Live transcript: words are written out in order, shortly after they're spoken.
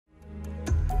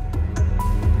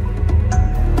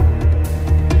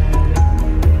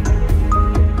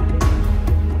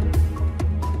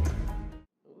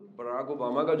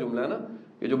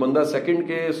جو بندہ سیکنڈ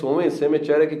کے 100ویں حصے میں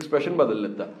چہرے کے ایکسپریشن بدل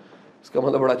لیتا ہے اس کا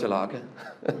مطلب بڑا چلاک ہے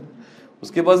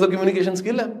اس کے پاس تو کمیونیکیشن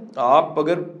سکل ہے. آپ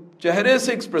اگر چہرے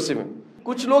سے ایکسپریسو ہیں,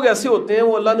 کچھ لوگ ایسے ہوتے ہیں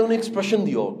وہ اللہ نے انہیں ایکسپریشن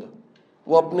دیا ہوتا ہے,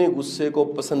 وہ اپنے غصے کو,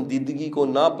 پسندیدگی کو,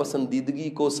 ناپسندیدگی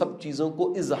کو, سب چیزوں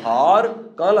کو اظہار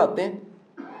کہاں لاتے ہیں؟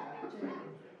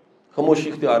 خاموشی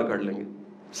اختیار کر لیں گے,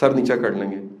 سر نیچا کر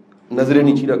لیں گے, نظریں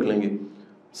نیچی رکھ لیں گے,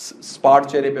 سپاٹ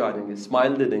چہرے پہ آ جائیں گے,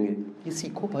 اسمائل دے دیں گے. یہ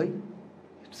سیکھو بھائی,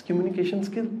 it's communication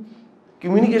skill.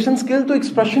 Communication skill تو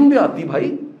ایکسپریشن بھی آتی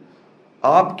بھائی,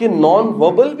 آپ کے نان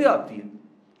وربل بھی آتی ہے.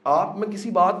 آپ میں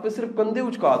کسی بات پہ صرف کندھے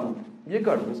اچکا دوں, یہ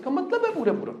کر دوں, اس کا مطلب ہے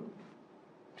پورا,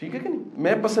 ٹھیک ہے کہ نہیں؟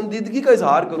 میں پسندیدگی کا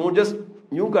اظہار کروں, جسٹ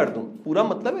یوں کر دوں, پورا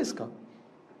مطلب ہے اس کا,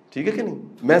 ٹھیک ہے کہ نہیں؟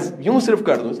 میں یوں صرف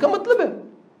کر دوں, اس کا مطلب ہے.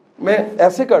 میں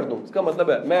ایسے کر دوں, اس کا مطلب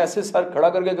ہے. میں ایسے سر کھڑا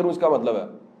کر کے کروں, اس کا مطلب ہے.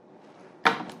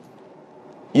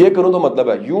 یہ کروں تو مطلب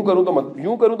ہے, یوں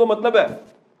کروں تو مطلب ہے.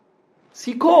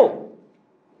 سیکھو,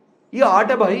 یہ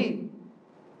آرٹ ہے بھائی.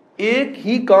 ایک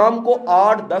ہی کام کو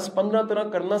 8, 10, 15 طرح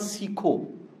کرنا سیکھو,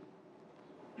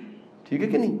 ٹھیک ہے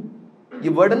کہ نہیں؟ یہ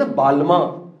ورڈ ہے نا بالما,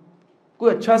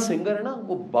 کوئی اچھا سنگر ہے نا,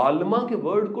 وہ بالما کے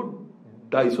ورڈ کو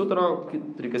 250 طرح کے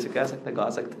طریقے سے کہہ سکتا ہے, گا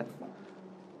سکتا ہے,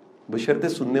 بشرطے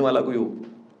سننے والا کوئی ہو.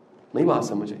 نہیں بات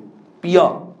سمجھے؟ پیا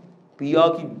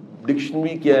کی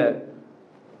ڈکشنری کیا ہے؟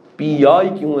 پیا ہی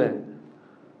کیوں ہے؟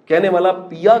 کہنے والا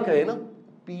پیا کہے نا,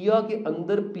 پیا کے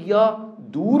اندر پیا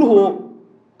دور ہو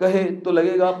کہے تو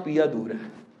لگے گا پیا دور ہے,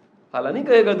 حالانکہ نہیں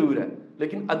کہے گا دور ہے,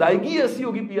 لیکن ادائیگی ایسی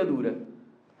ہوگی پیا دور ہے.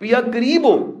 پیا قریب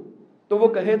ہو تو وہ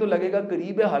کہے تو لگے گا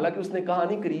قریب ہے, حالانکہ اس نے کہا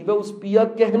نہیں قریب ہے. اس پیا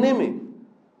کہنے میں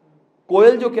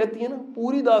کوئل جو کہتی ہے نا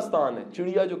پوری داستان ہے,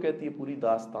 چڑیا جو کہتی ہے پوری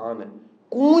داستان ہے,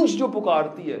 کونج جو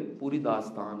پکارتی ہے پوری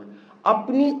داستان ہے.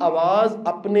 اپنی آواز,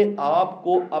 اپنے آپ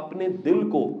کو, اپنے دل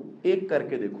کو ایک کر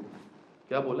کے دیکھو.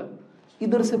 کیا بولا؟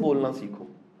 ادھر سے بولنا سیکھو.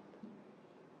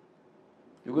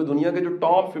 کیونکہ دنیا کے جو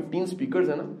ٹاپ 15 سپیکرز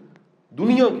ہیں نا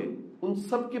دنیا کے, ان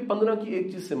سب کے 15 کی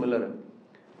ایک چیز سملر ہے.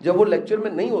 جب وہ لیکچر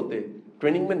میں نہیں ہوتے,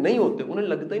 ٹریننگ میں نہیں ہوتے, انہیں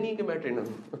لگتا ہی نہیں کہ میں ٹرینر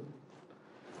ہوں.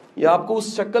 یہ آپ کو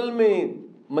اس شکل میں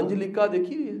منجلکا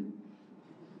دیکھی ہوئی ہے,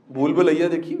 بھول بھلیا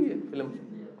دیکھی ہوئی ہے فلم,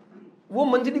 وہ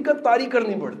منجلکا طاری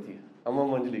کرنی پڑتی ہے. اما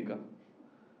منجلکا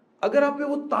اگر آپ پہ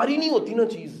وہ طاری نہیں ہوتی نا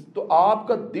چیز, تو آپ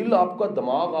کا دل, آپ کا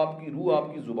دماغ, آپ کی روح,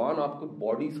 آپ کی زبان, آپ کی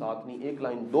باڈی ساتھ نہیں, ایک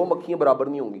لائن, 2 مکھیاں برابر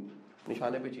نہیں ہوں گی,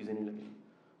 نشانے پہ چیزیں نہیں لگیں.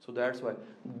 سو دیٹس وائی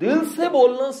دل سے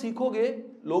بولنا سیکھو گے,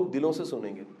 لوگ دلوں سے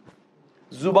سنیں گے.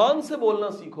 زبان سے بولنا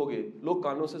سیکھو گے, لوگ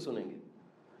کانوں سے سنیں گے.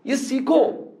 یہ سیکھو,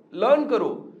 لرن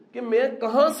کرو کہ میں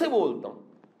کہاں سے بولتا ہوں,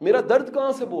 میرا درد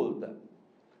کہاں سے بولتا ہے.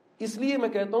 اس لیے میں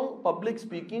کہتا ہوں پبلک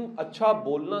سپیکنگ, اچھا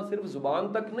بولنا صرف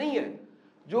زبان تک نہیں ہے.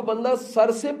 جو بندہ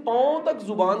سر سے پاؤں تک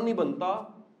زبان نہیں بنتا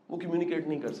وہ کمیونیکیٹ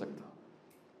نہیں کر سکتا.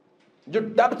 جو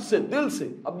ڈیپتھ سے, دل سے,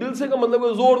 اب دل سے کا مطلب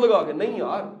ہے زور لگا کے نہیں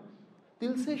یار,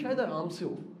 دل سے شاید آرام سے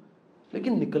ہو,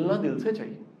 لیکن نکلنا دل سے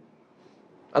چاہیے.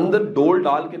 اندر ڈول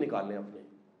ڈال کے نکالیں اپنے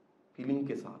فیلنگ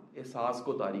کے ساتھ, احساس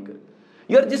کو طاری کر.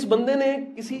 یار جس بندے نے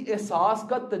کسی احساس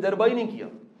کا تجربہ ہی نہیں کیا,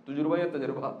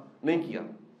 تجربہ نہیں کیا,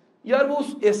 یار وہ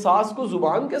اس احساس کو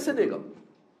زبان کیسے دے گا؟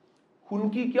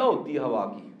 خنکی کیا ہوتی ہے ہوا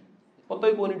کی, پتہ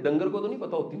ہی کوئی نہیں, ڈنگر کو تو نہیں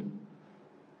پتہ ہوتی نا.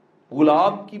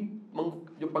 گلاب کی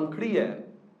جو پنکھڑی ہے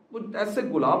وہ ایسے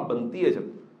گلاب بنتی ہے جب,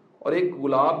 اور ایک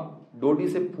گلاب ڈوڈی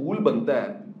سے پھول بنتا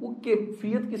ہے, وہ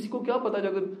کیفیت کسی کو کیا پتا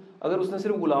اگر اس نے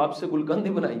صرف گلاب سے گلقند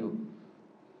ہی بنائی ہو,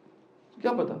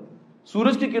 کیا پتا.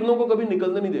 سورج کی کرنوں کو کبھی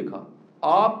نکلنے نہیں دیکھا,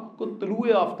 آپ کو طلوع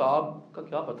آفتاب کا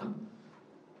کیا پتا.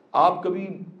 آپ کبھی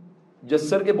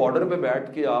جسر کے بارڈر پہ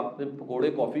بیٹھ کے آپ نے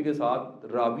پکوڑے کافی کے ساتھ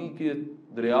راوی کے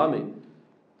دریا میں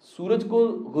سورج کو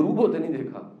غروب ہوتے نہیں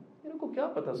دیکھا. ان کو کیا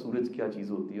پتا سورج کیا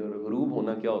چیز ہوتی ہے, اور غروب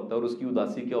ہونا کیا ہوتا ہے, اور اس کی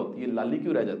اداسی کیا ہوتی ہے, لالی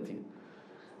کیوں رہ جاتی ہے.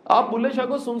 آپ بلے شاہ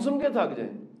کو سن کے تھک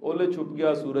جائیں, اولے چھپ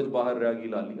گیا سورج باہر رہ گئی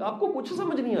لالی, آپ کو کچھ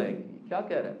سمجھ نہیں آئے گی کیا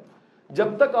کہہ رہا ہے,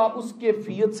 جب تک آپ اس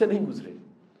کیفیت سے نہیں گزرے.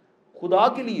 خدا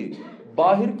کے لیے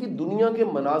باہر کی دنیا کے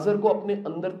مناظر کو اپنے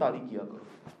اندر طاری کیا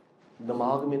کرو,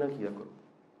 دماغ میں نہ کیا کرو.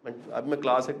 اب میں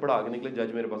کلاس ایک پڑھا کے نکلے,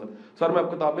 جج میرے پاس, سر میں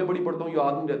اب کتابیں بڑی پڑھتا ہوں,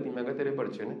 یاد نہیں رہتی. میں کہا تیرے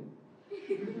پرچے نے,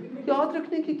 یاد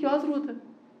رکھنے کی کیا ضرورت ہے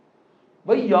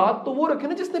بھائی. یاد تو وہ رکھے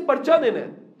نا جس نے پرچہ دینا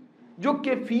ہے, جو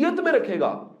کیفیت میں رکھے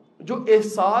گا, جو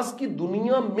احساس کی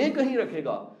دنیا میں کہیں رکھے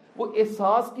گا, وہ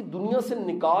احساس کی دنیا سے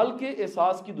نکال کے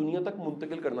احساس کی دنیا تک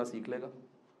منتقل کرنا سیکھ لے گا.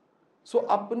 سو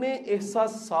اپنے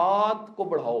احساسات کو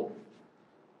بڑھاؤ.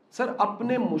 سر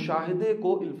اپنے مشاہدے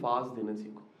کو الفاظ دینے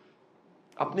سیکھو,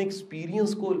 اپنے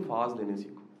ایکسپیرینس کو الفاظ دینے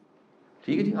سیکھو.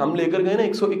 ٹھیک ہے جی. ہم لے کر گئے نا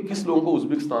 121 لوگوں کو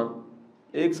ازبکستان,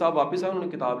 ایک صاحب واپس آئے, انہوں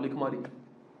نے کتاب لکھ ماری,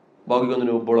 باقی کہتے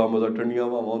ہیں بڑا مزہ, ٹھنڈیاں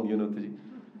ہوا ہوندیاں نے جی,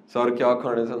 سر کیا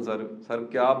کھانے سن, سر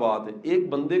کیا بات ہے. ایک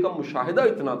بندے کا مشاہدہ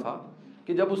اتنا تھا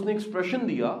کہ جب اس نے ایکسپریشن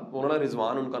دیا, مولانا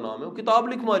رضوان ان کا نام ہے, وہ کتاب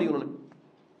لکھ ماری انہوں نے.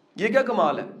 یہ کیا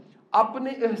کمال ہے,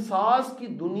 اپنے احساس کی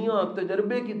دنیا,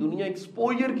 تجربے کی دنیا,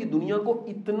 ایکسپوجر کی دنیا کو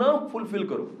اتنا فلفل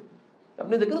کرو. آپ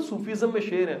نے دیکھا نا صوفیزم میں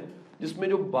شعر ہیں جس میں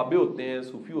جو بابے ہوتے ہیں,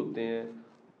 صوفی ہوتے ہیں,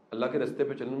 اللہ کے راستے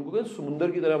پہ چلنے, ان کو کہتے ہیں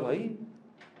سمندر کی طرح بھائی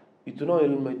اتنا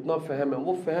علم ہے, اتنا فہم ہے.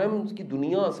 وہ فہم کی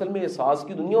دنیا اصل میں احساس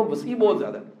کی دنیا وسیع بہت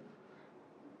زیادہ ہے.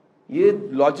 یہ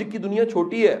لاجک کی دنیا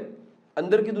چھوٹی ہے,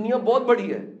 اندر کی دنیا بہت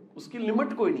بڑی ہے, اس کی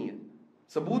لمٹ کوئی نہیں ہے.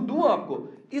 ثبوت دوں آپ کو,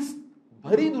 اس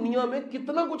بھری دنیا میں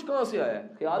کتنا کچھ کہاں سے آیا ہے,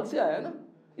 خیال سے آیا ہے نا.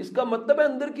 اس کا مطلب ہے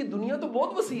اندر کی دنیا تو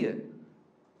بہت وسیع ہے.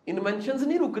 انوینشنز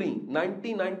نہیں رک رہی.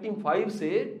 1995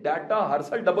 سے ڈیٹا ہر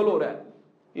سال ڈبل ہو رہا ہے,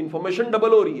 انفارمیشن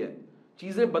ڈبل ہو رہی ہے,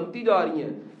 چیزیں بنتی جا رہی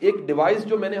ہیں. ایک ڈیوائس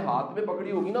جو میں نے ہاتھ میں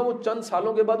پکڑی ہوگی نا, وہ چند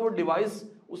سالوں کے بعد وہ ڈیوائس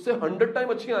اس سے 100 ٹائم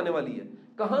اچھی آنے والی ہے.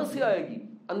 کہاں سے آئے گی؟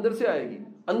 اندر سے آئے گی.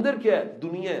 اندر کیا ہے؟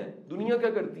 دنیا ہے. دنیا کیا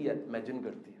کرتی ہے؟ امیجن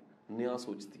کرتی ہے, نیا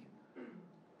سوچتی ہے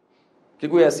کہ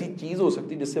کوئی ایسی چیز ہو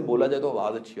سکتی جس سے بولا جائے تو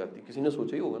آواز اچھی آتی. کسی نے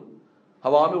سوچا ہی ہوگا نا,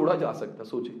 ہوا میں اڑا جا سکتا,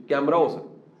 سوچے کیمرہ ہو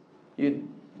سکتا, یہ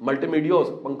ملٹی میڈیا ہو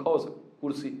سکتا, پنکھا ہو سکتا,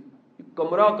 کرسی,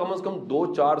 کمرہ کم از کم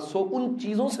 200-400 ان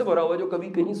چیزوں سے بھرا ہوا ہے جو کبھی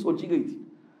کہیں سوچی گئی تھی.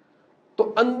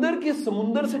 تو اندر کے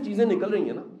سمندر سے چیزیں نکل رہی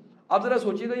ہیں نا. آپ ذرا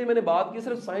سوچیے گا, یہ میں نے بات کی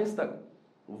صرف سائنس تک,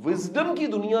 وزڈم کی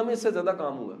دنیا میں اس سے زیادہ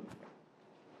کام ہوا,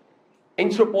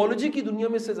 اینتھروپولوجی کی دنیا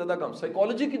میں اس سے زیادہ کام,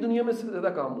 سائیکالوجی کی دنیا میں اس سے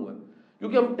زیادہ کام ہوا.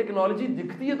 کیونکہ ہم ٹیکنالوجی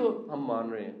دکھتی ہے تو ہم مان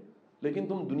رہے ہیں, لیکن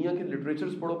تم دنیا کے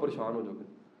لٹریچرز پڑھو پریشان ہو جاؤ گے.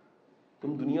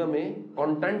 تم دنیا میں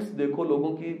کانٹینٹس دیکھو,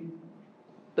 لوگوں کی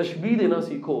تشبیہ دینا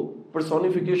سیکھو,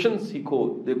 پرسونیفیکیشن سیکھو,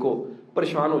 دیکھو,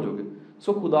 پریشان ہو جاؤ گے.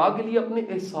 سو خدا کے لیے اپنے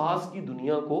احساس کی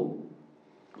دنیا کو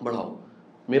بڑھاؤ.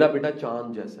 میرا بیٹا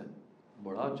چاند جیسا ہے,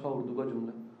 بڑا اچھا اردو کا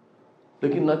جملہ ہے,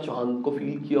 لیکن نہ چاند کو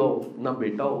فیل کیا ہو نہ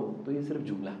بیٹا ہو تو یہ صرف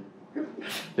جملہ ہے.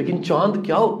 لیکن چاند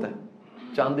کیا ہوتا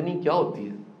ہے, چاندنی کیا ہوتی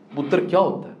ہے, پتر کیا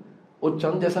ہوتا ہے, وہ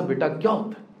چاند جیسا بیٹا کیا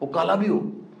ہوتا ہے, وہ کالا بھی ہو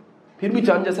پھر بھی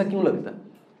چاند جیسا کیوں لگتا ہے.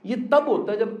 یہ تب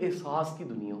ہوتا ہے جب احساس کی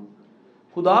دنیا ہو.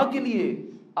 خدا کے لیے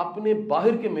اپنے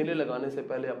باہر کے میلے لگانے سے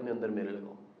پہلے اپنے اندر میلے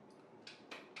لگاؤ,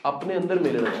 اپنے اندر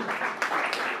میلے لگاؤ.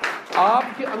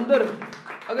 آپ کے اندر,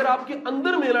 اگر آپ کے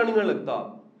اندر میلہ نہیں لگتا,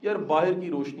 یار باہر کی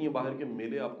روشنی, باہر کے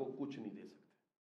میلے آپ کو کچھ نہیں دے سکتے.